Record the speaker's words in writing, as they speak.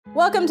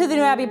Welcome to the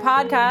New Abbey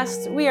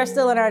Podcast. We are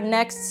still in our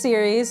next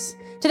series.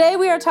 Today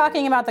we are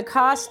talking about the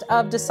cost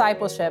of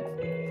discipleship.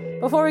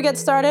 Before we get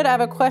started, I have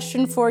a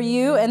question for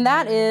you, and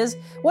that is,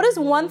 what is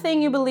one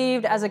thing you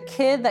believed as a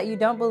kid that you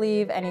don't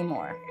believe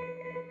anymore?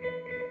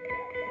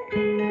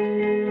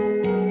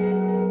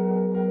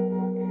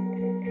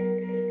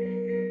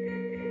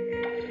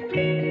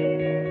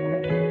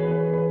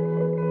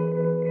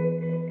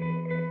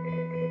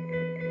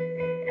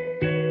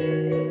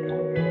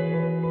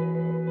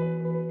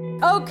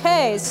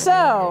 Okay,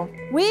 so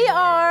we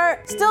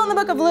are still in the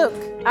book of Luke.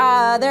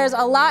 There's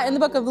a lot in the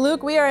book of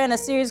Luke. We are in a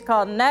series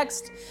called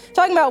Next,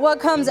 talking about what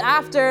comes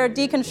after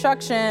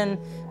deconstruction,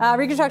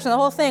 reconstruction, the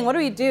whole thing. What do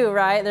we do,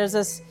 right? There's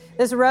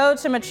this road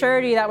to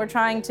maturity that we're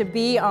trying to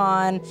be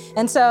on.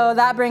 And so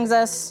that brings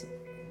us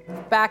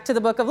back to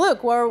the book of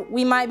Luke, where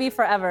we might be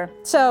forever.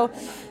 So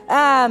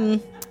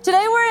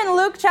today we're in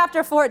Luke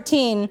chapter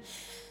 14.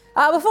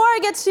 Before I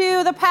get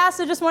to the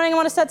passage this morning, I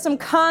want to set some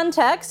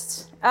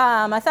context.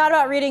 I thought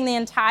about reading the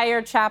entire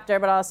chapter,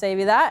 but I'll save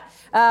you that.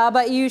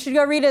 But you should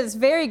go read it. It's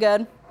very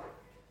good.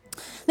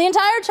 The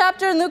entire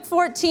chapter in Luke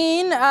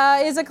 14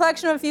 is a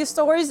collection of a few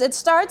stories. It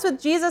starts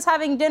with Jesus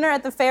having dinner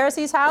at the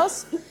Pharisees'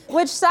 house,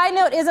 which, side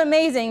note, is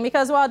amazing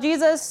because while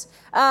Jesus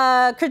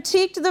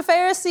critiqued the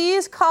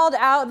Pharisees, called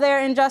out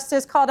their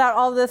injustice, called out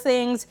all the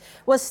things,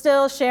 was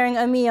still sharing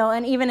a meal.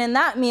 And even in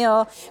that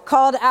meal,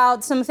 called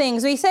out some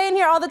things. We say in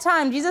here all the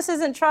time, Jesus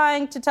isn't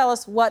trying to tell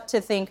us what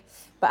to think,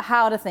 but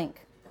how to think.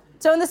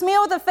 So in this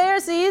meal with the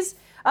Pharisees,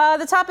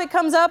 the topic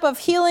comes up of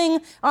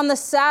healing on the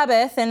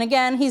Sabbath. And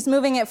again, he's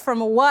moving it from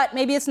what.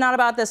 Maybe it's not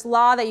about this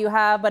law that you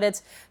have, but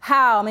it's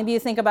how. Maybe you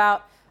think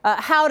about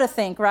how to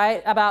think,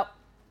 right? About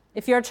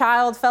if your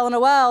child fell in a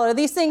well or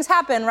these things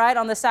happen, right?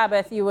 On the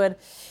Sabbath, you would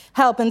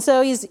help. And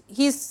so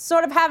he's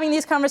sort of having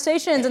these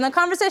conversations. And the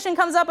conversation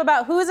comes up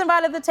about who's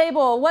invited to the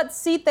table, what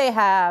seat they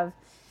have.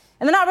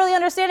 And they're not really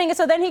understanding it.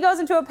 So then he goes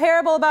into a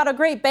parable about a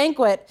great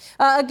banquet.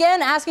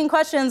 Again, asking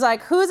questions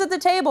like, who's at the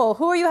table?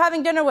 Who are you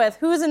having dinner with?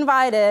 Who's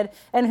invited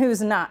and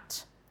who's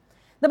not?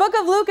 The book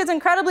of Luke is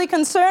incredibly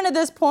concerned at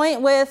this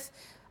point with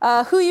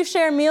who you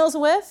share meals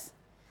with.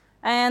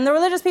 And the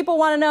religious people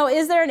want to know,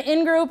 is there an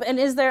in-group and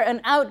is there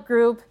an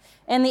out-group?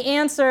 And the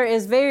answer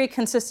is very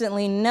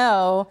consistently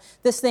no.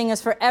 This thing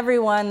is for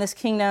everyone. This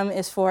kingdom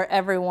is for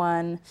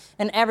everyone.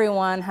 And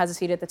everyone has a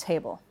seat at the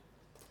table.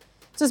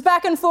 So it's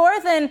back and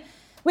forth. And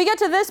we get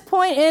to this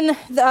point in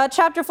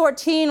chapter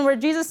 14 where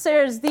Jesus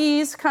shares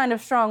these kind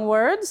of strong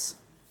words.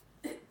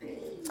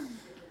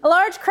 A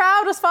large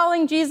crowd was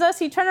following Jesus.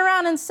 He turned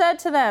around and said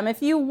to them,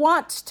 if you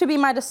want to be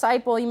my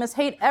disciple, you must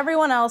hate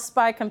everyone else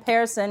by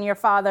comparison, your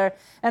father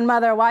and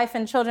mother, wife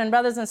and children,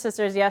 brothers and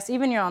sisters, yes,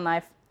 even your own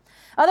life.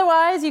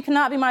 Otherwise, you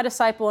cannot be my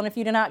disciple. And if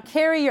you do not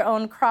carry your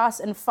own cross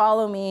and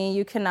follow me,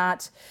 you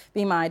cannot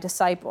be my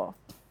disciple.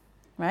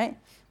 Right?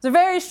 These are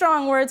very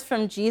strong words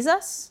from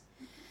Jesus.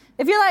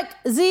 If you're like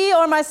Z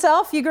or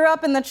myself, you grew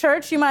up in the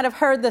church, you might have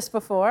heard this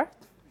before.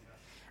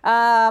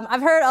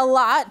 I've heard a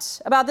lot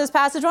about this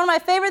passage. One of my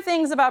favorite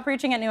things about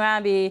preaching at New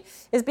Abbey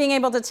is being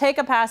able to take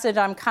a passage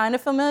I'm kind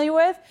of familiar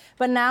with,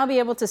 but now be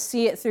able to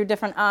see it through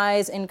different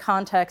eyes, in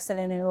context, and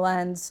in a new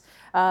lens.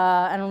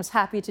 And I was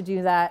happy to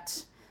do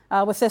that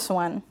with this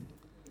one.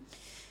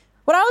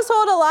 What I was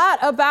told a lot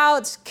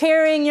about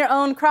carrying your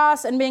own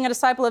cross and being a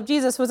disciple of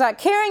Jesus was that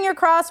carrying your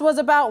cross was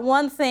about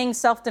one thing,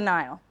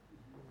 self-denial.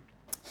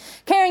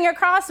 Carrying your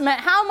cross meant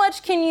how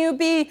much can you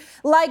be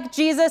like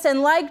Jesus,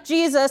 and like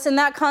Jesus in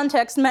that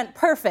context meant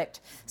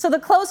perfect. So the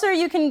closer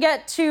you can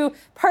get to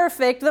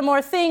perfect, the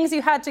more things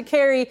you had to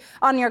carry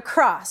on your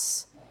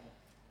cross.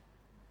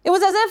 It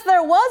was as if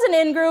there was an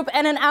in-group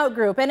and an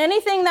out-group, and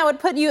anything that would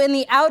put you in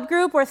the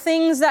out-group were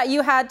things that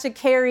you had to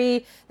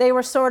carry. They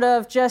were sort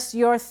of just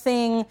your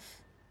thing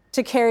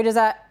to carry. Does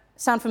that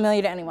sound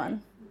familiar to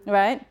anyone,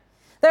 right?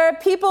 There are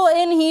people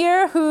in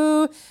here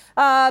who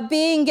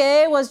being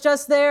gay was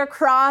just their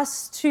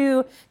cross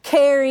to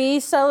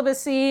carry.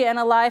 Celibacy and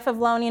a life of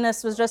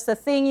loneliness was just the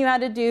thing you had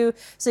to do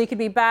so you could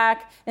be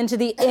back into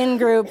the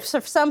in-group.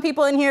 So for some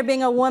people in here,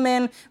 being a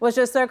woman was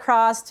just their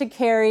cross to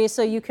carry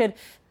so you could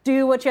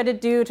do what you had to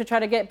do to try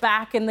to get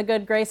back in the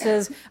good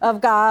graces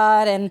of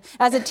God. And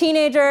as a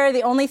teenager,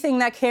 the only thing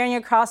that carrying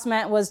your cross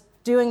meant was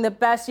doing the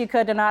best you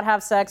could to not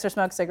have sex or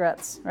smoke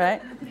cigarettes,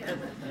 right?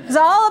 It's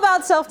all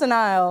about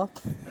self-denial.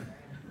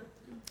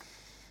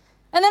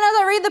 And then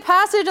as I read the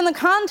passage and the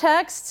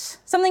context,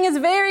 something is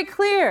very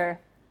clear.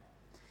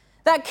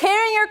 That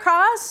carrying your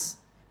cross,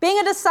 being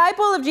a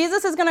disciple of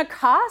Jesus is going to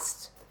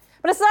cost.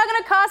 But it's not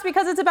going to cost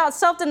because it's about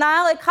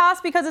self-denial. It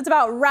costs because it's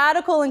about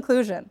radical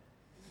inclusion.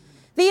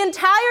 The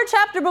entire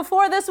chapter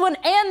before this one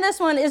and this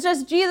one is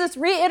just Jesus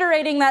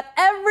reiterating that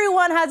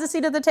everyone has a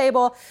seat at the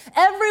table,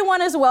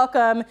 everyone is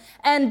welcome,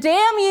 and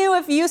damn you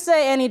if you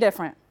say any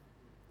different.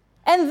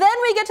 And then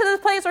we get to this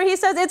place where he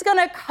says it's going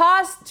to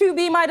cost to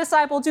be my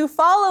disciple. To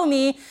follow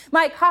me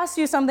might cost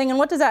you something. And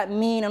what does that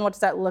mean and what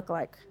does that look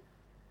like?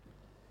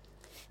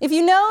 If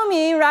you know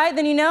me, right,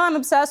 then you know I'm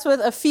obsessed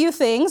with a few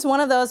things, one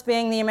of those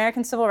being the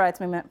American Civil Rights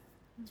Movement.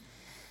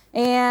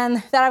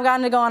 and that I've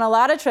gotten to go on a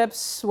lot of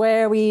trips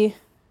where we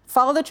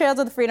follow the trails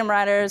of the Freedom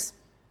Riders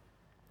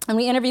and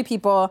we interview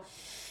people.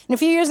 And a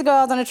few years ago,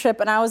 I was on a trip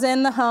and I was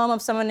in the home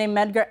of someone named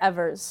Medgar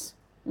Evers.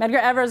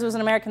 Medgar Evers was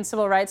an American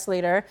civil rights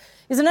leader.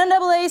 He's an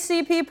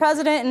NAACP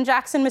president in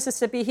Jackson,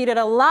 Mississippi. He did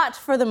a lot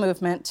for the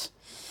movement.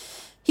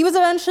 He was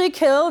eventually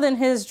killed in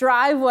his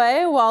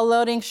driveway while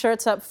loading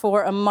shirts up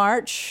for a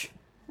march.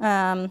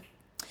 And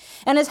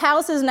his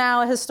house is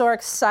now a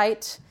historic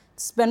site.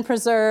 It's been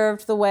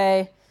preserved the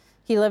way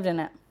he lived in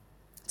it.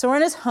 So we're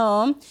in his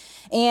home,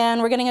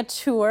 and we're getting a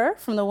tour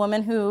from the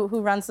woman who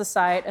runs the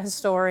site, a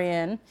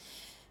historian.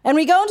 And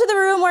we go into the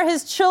room where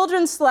his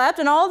children slept,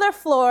 and all their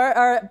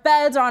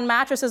beds are on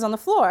mattresses on the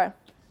floor.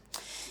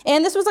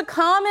 And this was a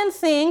common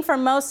thing for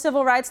most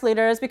civil rights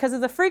leaders because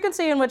of the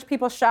frequency in which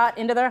people shot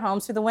into their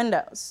homes through the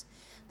windows.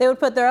 They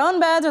would put their own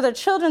beds or their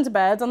children's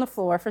beds on the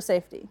floor for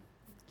safety.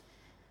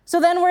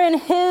 So then we're in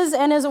his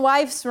and his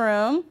wife's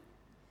room,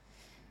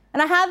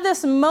 and I had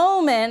this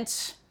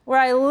moment where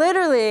I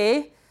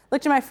literally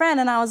looked at my friend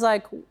and I was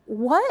like,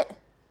 what?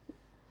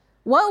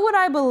 What would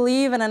I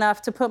believe in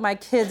enough to put my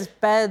kids'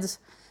 beds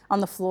on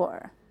the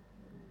floor?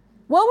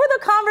 What were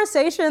the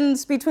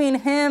conversations between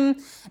him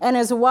and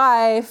his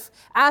wife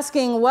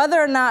asking whether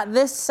or not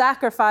this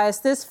sacrifice,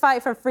 this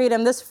fight for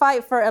freedom, this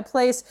fight for a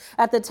place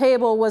at the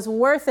table was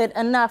worth it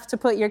enough to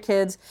put your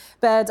kids'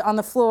 beds on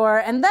the floor?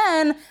 And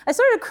then I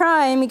started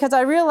crying because I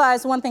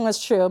realized one thing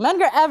was true.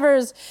 Medgar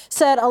Evers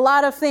said a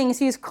lot of things.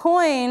 He's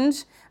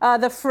coined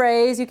the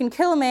phrase, you can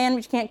kill a man,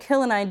 but you can't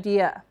kill an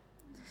idea.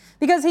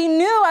 Because he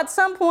knew at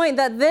some point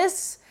that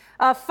this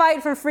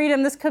fight for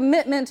freedom, this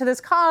commitment to this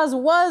cause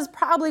was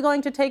probably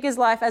going to take his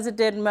life as it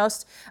did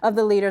most of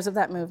the leaders of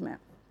that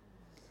movement.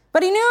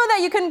 But he knew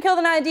that you couldn't kill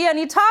an idea, and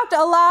he talked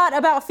a lot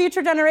about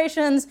future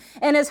generations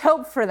and his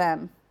hope for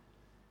them.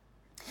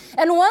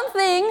 And one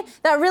thing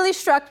that really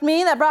struck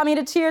me, that brought me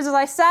to tears as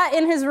I sat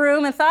in his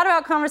room and thought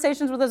about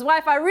conversations with his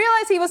wife, I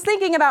realized he was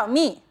thinking about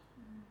me.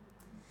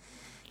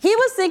 He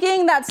was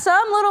thinking that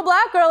some little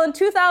black girl in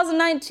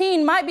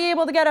 2019 might be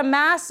able to get a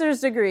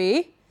master's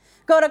degree,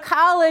 go to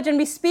college and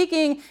be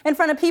speaking in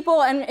front of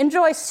people and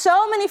enjoy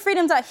so many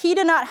freedoms that he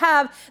did not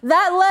have.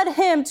 That led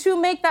him to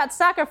make that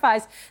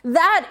sacrifice.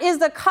 That is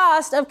the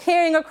cost of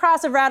carrying a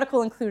cross of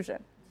radical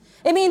inclusion.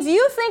 It means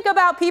you think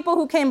about people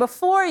who came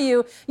before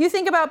you, you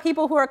think about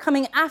people who are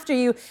coming after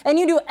you, and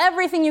you do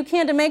everything you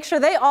can to make sure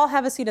they all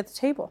have a seat at the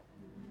table.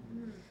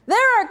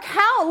 There are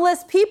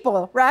countless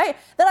people, right,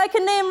 that I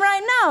can name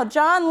right now.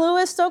 John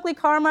Lewis, Stokely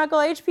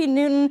Carmichael, H.P.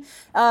 Newton,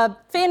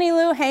 Fannie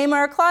Lou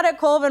Hamer, Claudette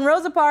Colvin,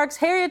 Rosa Parks,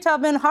 Harriet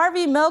Tubman,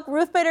 Harvey Milk,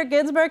 Ruth Bader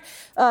Ginsburg,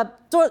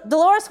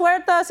 Dolores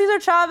Huerta, Cesar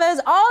Chavez,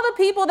 all the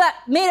people that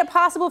made it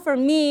possible for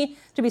me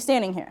to be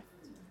standing here.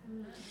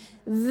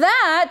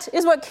 That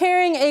is what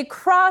carrying a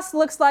cross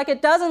looks like.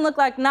 It doesn't look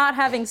like not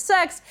having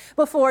sex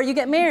before you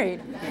get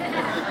married.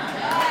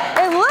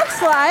 It looks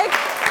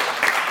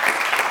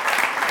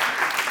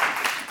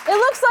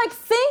like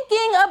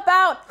thinking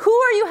about who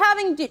are you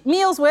having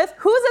meals with,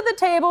 who's at the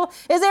table,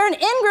 is there an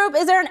in-group,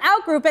 is there an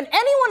out-group, and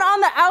anyone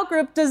on the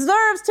out-group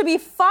deserves to be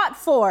fought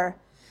for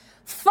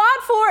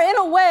in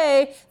a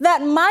way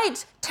that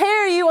might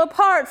tear you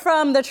apart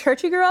from the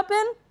church you grew up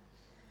in,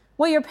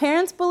 what your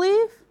parents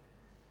believe,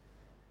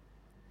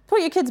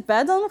 put your kids'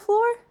 beds on the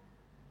floor.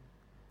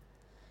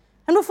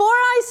 And before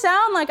I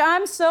sound like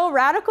I'm so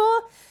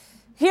radical,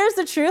 here's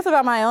the truth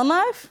about my own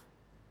life.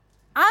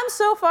 I'm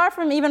so far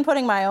from even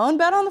putting my own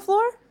bed on the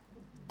floor.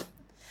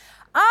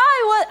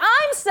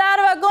 I'm sad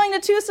about going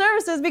to 2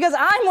 services because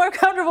I'm more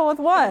comfortable with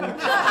one.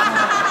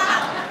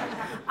 I'm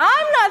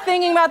not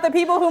thinking about the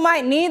people who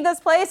might need this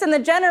place and the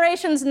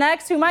generations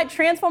next who might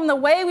transform the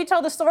way we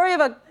tell the story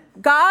of a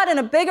God in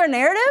a bigger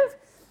narrative.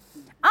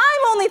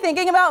 I'm only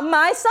thinking about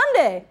my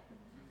Sunday.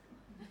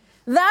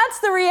 That's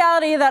the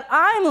reality that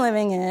I'm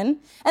living in.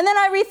 And then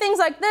I read things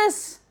like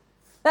this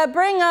that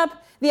bring up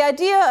the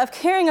idea of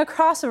carrying a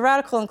cross of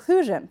radical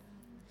inclusion,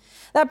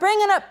 that bring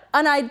up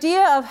an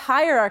idea of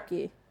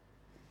hierarchy,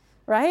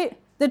 right?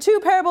 The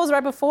 2 parables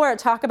right before it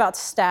talk about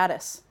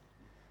status,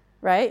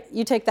 right?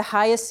 You take the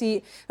highest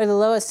seat or the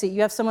lowest seat.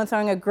 You have someone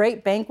throwing a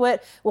great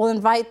banquet, we'll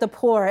invite the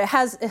poor. It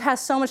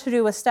has so much to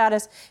do with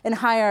status and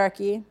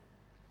hierarchy.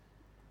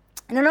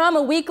 And I know I'm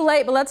a week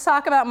late, but let's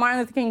talk about Martin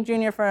Luther King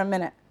Jr. for a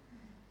minute.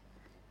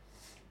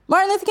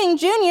 Martin Luther King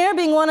Jr.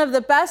 being one of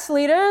the best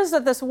leaders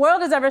that this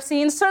world has ever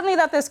seen, certainly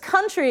that this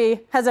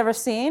country has ever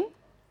seen,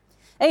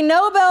 a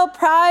Nobel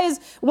Prize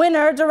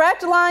winner,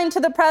 direct line to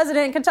the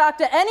president, can talk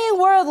to any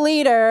world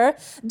leader,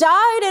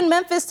 died in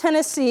Memphis,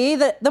 Tennessee,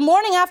 the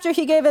morning after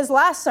he gave his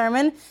last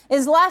sermon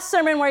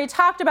where he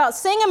talked about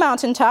Sing a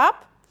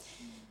Mountaintop,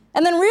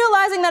 and then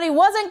realizing that he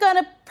wasn't going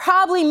to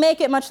probably make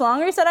it much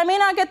longer, he said, I may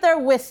not get there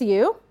with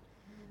you.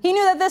 He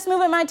knew that this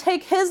movement might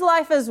take his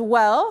life as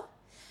well.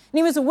 And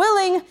he was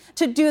willing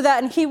to do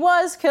that, and he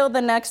was killed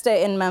the next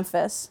day in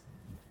Memphis.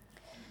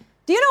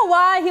 Do you know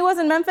why he was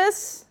in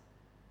Memphis?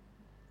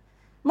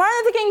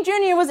 Martin Luther King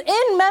Jr. was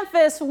in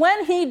Memphis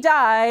when he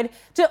died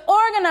to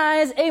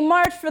organize a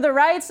march for the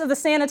rights of the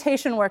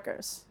sanitation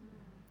workers.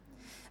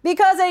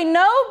 because a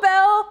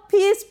Nobel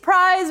Peace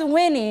Prize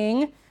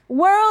winning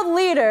world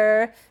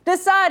leader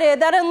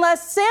decided that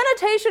unless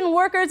sanitation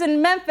workers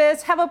in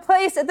Memphis have a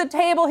place at the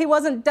table, he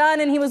wasn't done,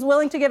 and he was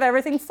willing to give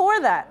everything for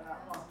that.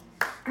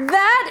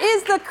 That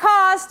is the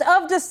cost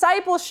of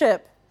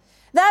discipleship.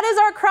 That is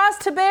our cross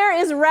to bear,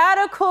 is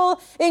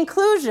radical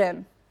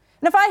inclusion.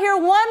 And if I hear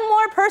one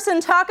more person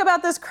talk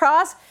about this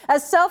cross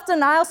as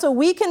self-denial so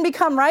we can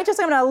become righteous,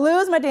 I'm going to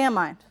lose my damn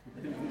mind.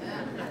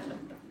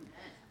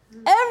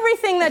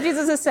 Everything that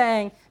Jesus is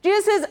saying,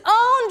 Jesus'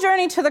 own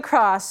journey to the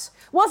cross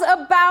was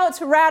about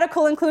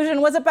radical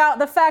inclusion, was about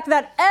the fact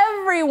that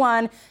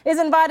everyone is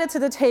invited to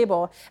the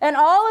table. And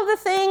all of the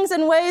things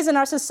and ways in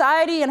our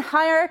society and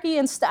hierarchy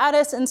and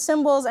status and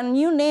symbols and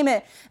you name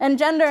it, and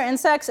gender and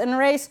sex and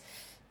race,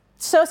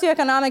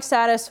 socioeconomic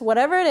status,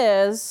 whatever it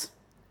is,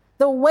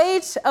 the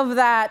weight of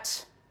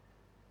that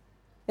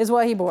is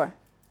what he bore.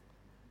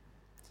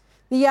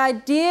 The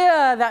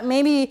idea that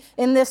maybe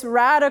in this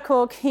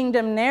radical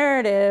kingdom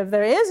narrative,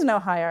 there is no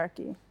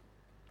hierarchy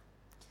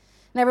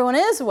and everyone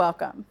is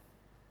welcome.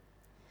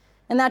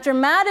 And that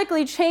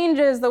dramatically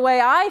changes the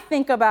way I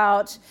think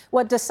about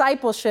what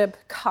discipleship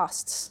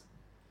costs,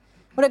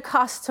 what it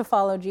costs to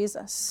follow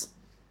Jesus.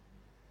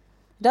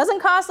 It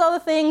doesn't cost all the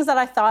things that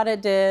I thought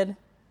it did,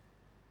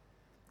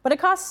 but it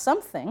costs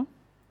something.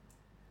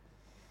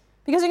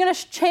 Because you're going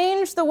to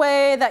change the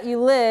way that you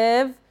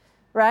live,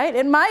 right?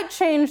 It might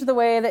change the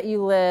way that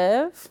you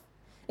live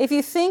if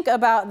you think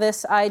about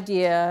this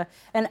idea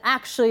and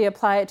actually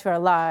apply it to our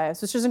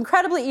lives, which is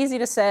incredibly easy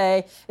to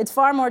say. It's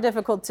far more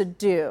difficult to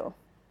do.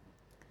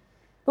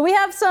 But we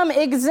have some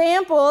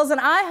examples, and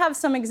I have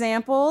some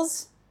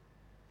examples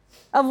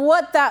of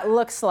what that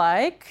looks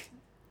like.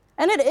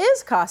 And it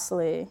is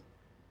costly.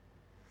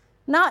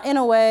 Not in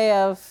a way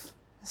of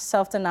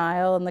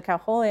self-denial and look how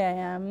holy I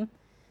am,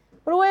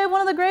 but a way of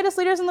one of the greatest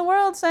leaders in the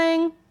world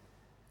saying,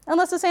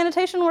 unless the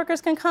sanitation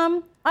workers can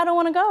come, I don't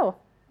want to go.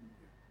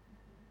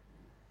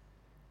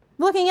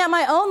 Looking at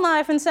my own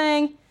life and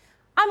saying,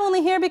 I'm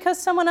only here because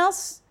someone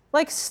else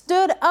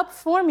stood up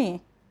for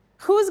me.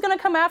 Who's going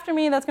to come after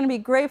me that's going to be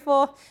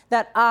grateful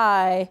that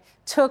I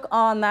took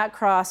on that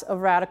cross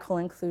of radical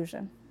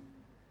inclusion?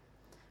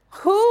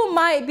 Who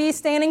might be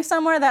standing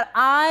somewhere that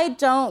I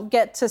don't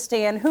get to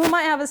stand? Who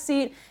might have a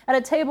seat at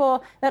a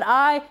table that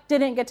I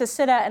didn't get to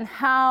sit at? And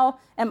how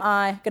am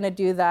I going to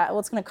do that?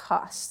 What's going to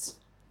cost?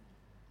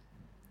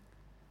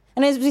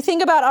 And as we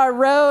think about our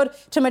road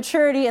to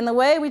maturity and the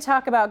way we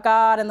talk about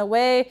God and the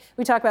way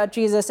we talk about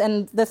Jesus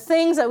and the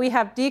things that we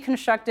have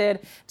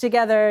deconstructed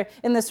together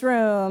in this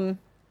room,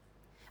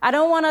 I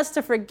don't want us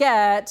to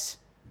forget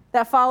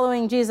that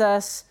following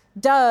Jesus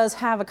does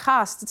have a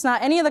cost. It's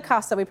not any of the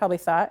costs that we probably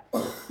thought.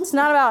 It's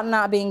not about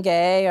not being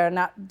gay or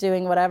not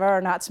doing whatever or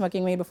not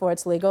smoking weed before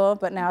it's legal,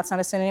 but now it's not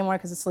a sin anymore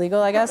because it's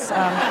legal, I guess.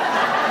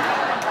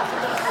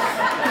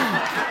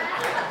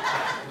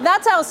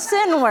 That's how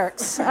sin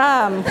works. The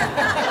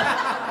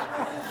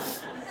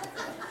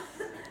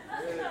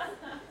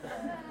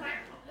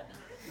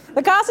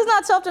cost is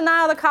not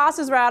self-denial, the cost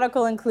is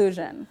radical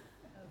inclusion.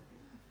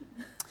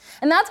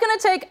 And that's going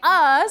to take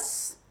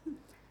us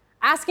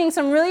asking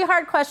some really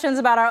hard questions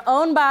about our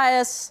own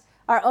bias,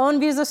 our own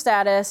views of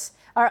status,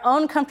 our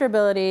own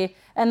comfortability,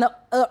 and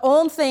the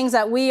own things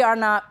that we are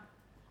not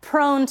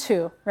prone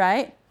to,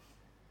 right?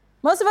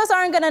 Most of us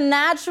aren't going to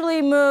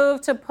naturally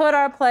move to put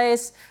our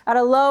place at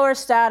a lower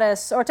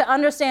status or to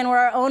understand where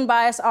our own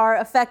bias are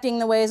affecting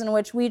the ways in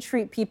which we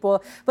treat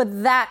people,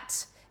 but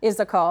that is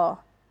the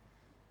call.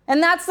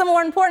 And that's the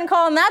more important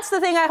call, and that's the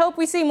thing I hope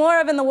we see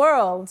more of in the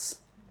world.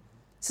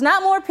 It's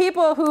not more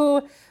people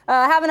who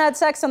haven't had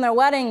sex on their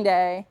wedding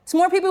day. It's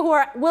more people who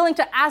are willing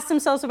to ask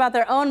themselves about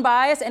their own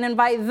bias and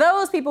invite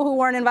those people who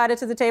weren't invited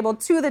to the table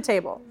to the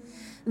table.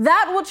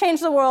 That will change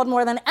the world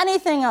more than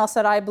anything else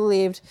that I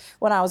believed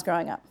when I was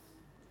growing up.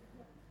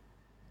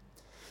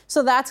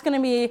 So that's going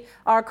to be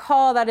our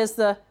call. That is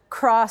the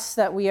cross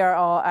that we are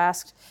all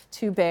asked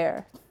to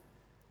bear.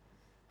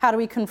 How do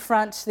we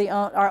confront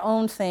our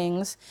own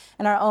things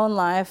in our own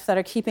life that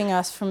are keeping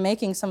us from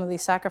making some of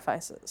these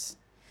sacrifices?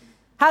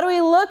 How do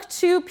we look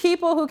to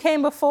people who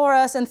came before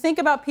us and think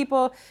about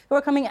people who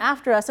are coming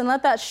after us and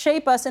let that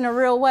shape us in a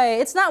real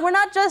way? We're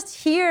not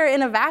just here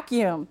in a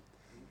vacuum,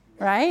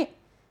 right?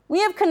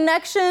 We have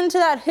connection to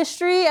that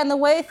history and the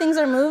way things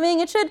are moving.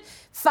 It should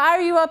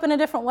fire you up in a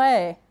different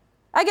way.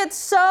 I get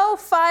so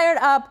fired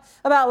up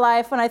about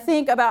life when I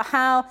think about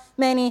how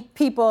many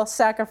people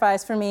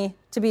sacrificed for me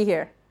to be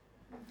here.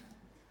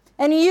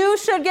 And you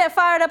should get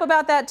fired up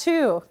about that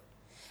too.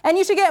 And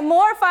you should get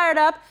more fired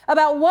up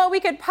about what we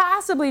could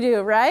possibly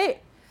do,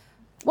 right?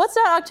 What's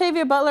that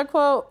Octavia Butler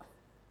quote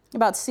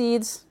about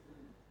seeds?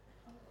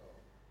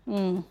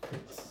 No?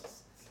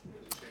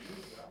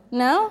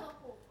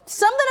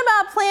 Something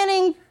about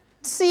planting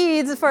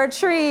seeds for a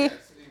tree.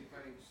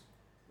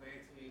 Planting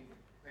seeds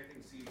for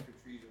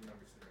trees you'll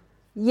never sit under.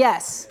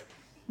 Yes.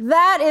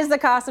 That is the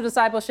cost of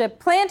discipleship.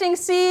 Planting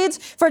seeds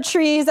for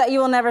trees that you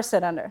will never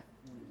sit under.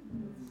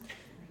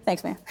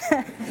 Thanks, man.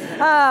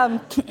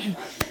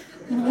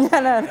 We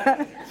planned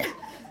that.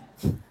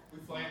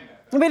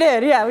 We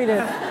did, yeah, we did.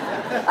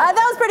 That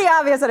was pretty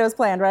obvious that it was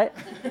planned, right?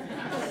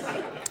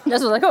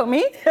 Just was like, oh,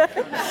 me?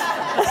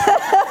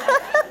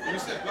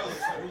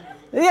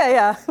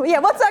 Yeah.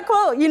 What's that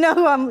quote? You know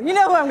who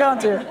I'm going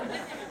to.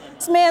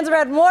 This man's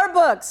read more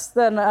books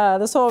than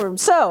this whole room.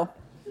 So,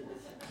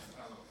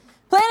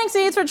 planting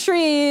seeds for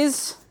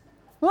trees.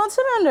 What's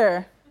it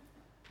under?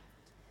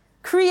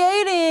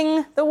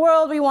 Creating the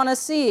world we want to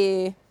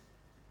see.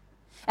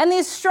 And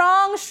these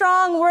strong,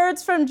 strong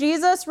words from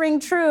Jesus ring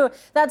true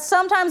that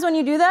sometimes when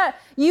you do that,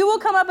 you will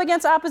come up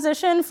against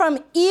opposition from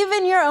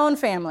even your own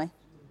family.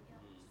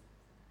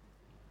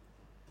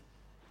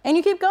 And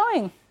you keep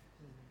going.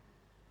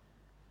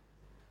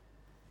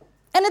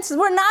 And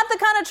we're not the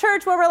kind of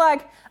church where we're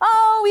like,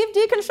 oh, we've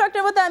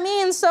deconstructed what that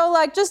means, so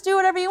like just do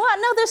whatever you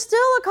want. No, there's still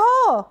a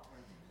call.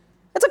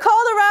 It's a call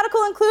to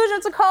radical inclusion.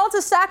 It's a call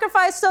to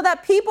sacrifice so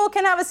that people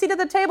can have a seat at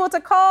the table. It's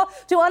a call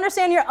to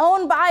understand your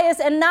own bias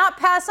and not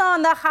pass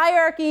on the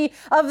hierarchy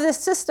of this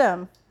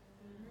system.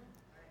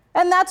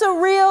 And that's a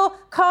real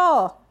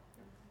call.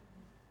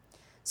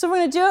 So we're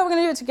going to do it. We're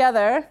going to do it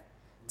together.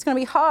 It's going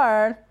to be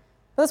hard,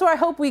 but that's where I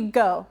hope we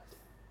go.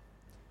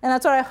 And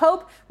that's what I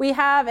hope we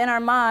have in our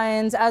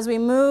minds as we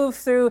move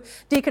through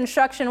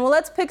deconstruction. Well,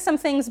 let's pick some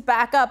things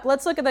back up.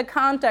 Let's look at the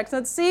context.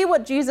 Let's see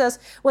what Jesus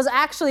was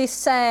actually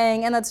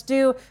saying, and let's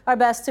do our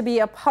best to be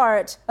a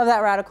part of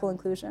that radical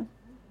inclusion.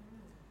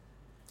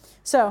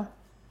 So,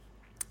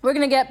 we're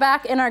going to get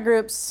back in our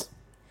groups,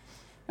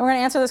 and we're going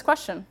to answer this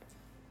question.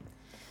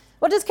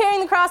 What does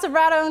carrying the cross of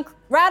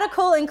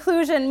radical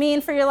inclusion mean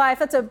for your life?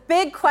 That's a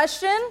big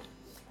question,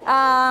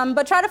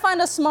 but try to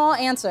find a small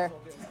answer,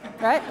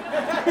 right?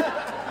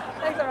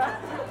 Thanks, everyone.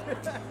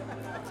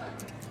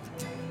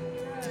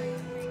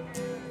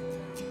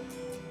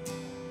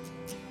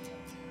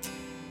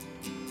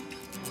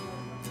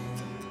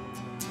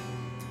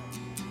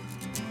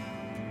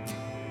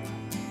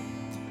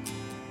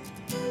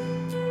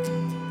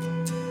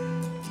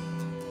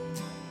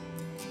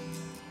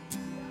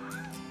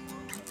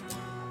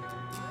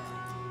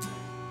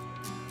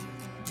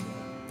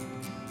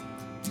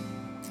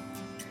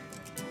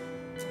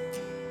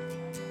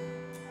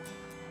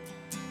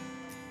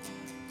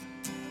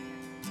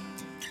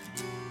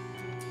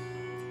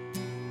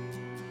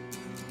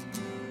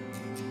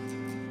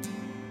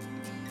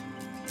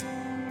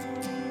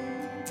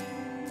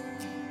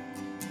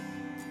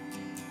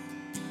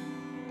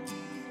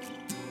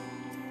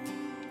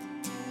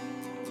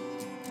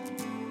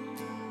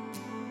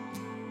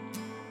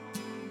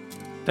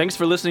 Thanks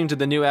for listening to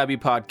the New Abbey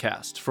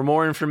podcast. For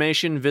more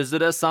information,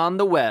 visit us on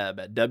the web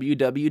at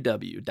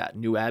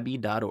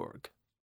www.newabbey.org.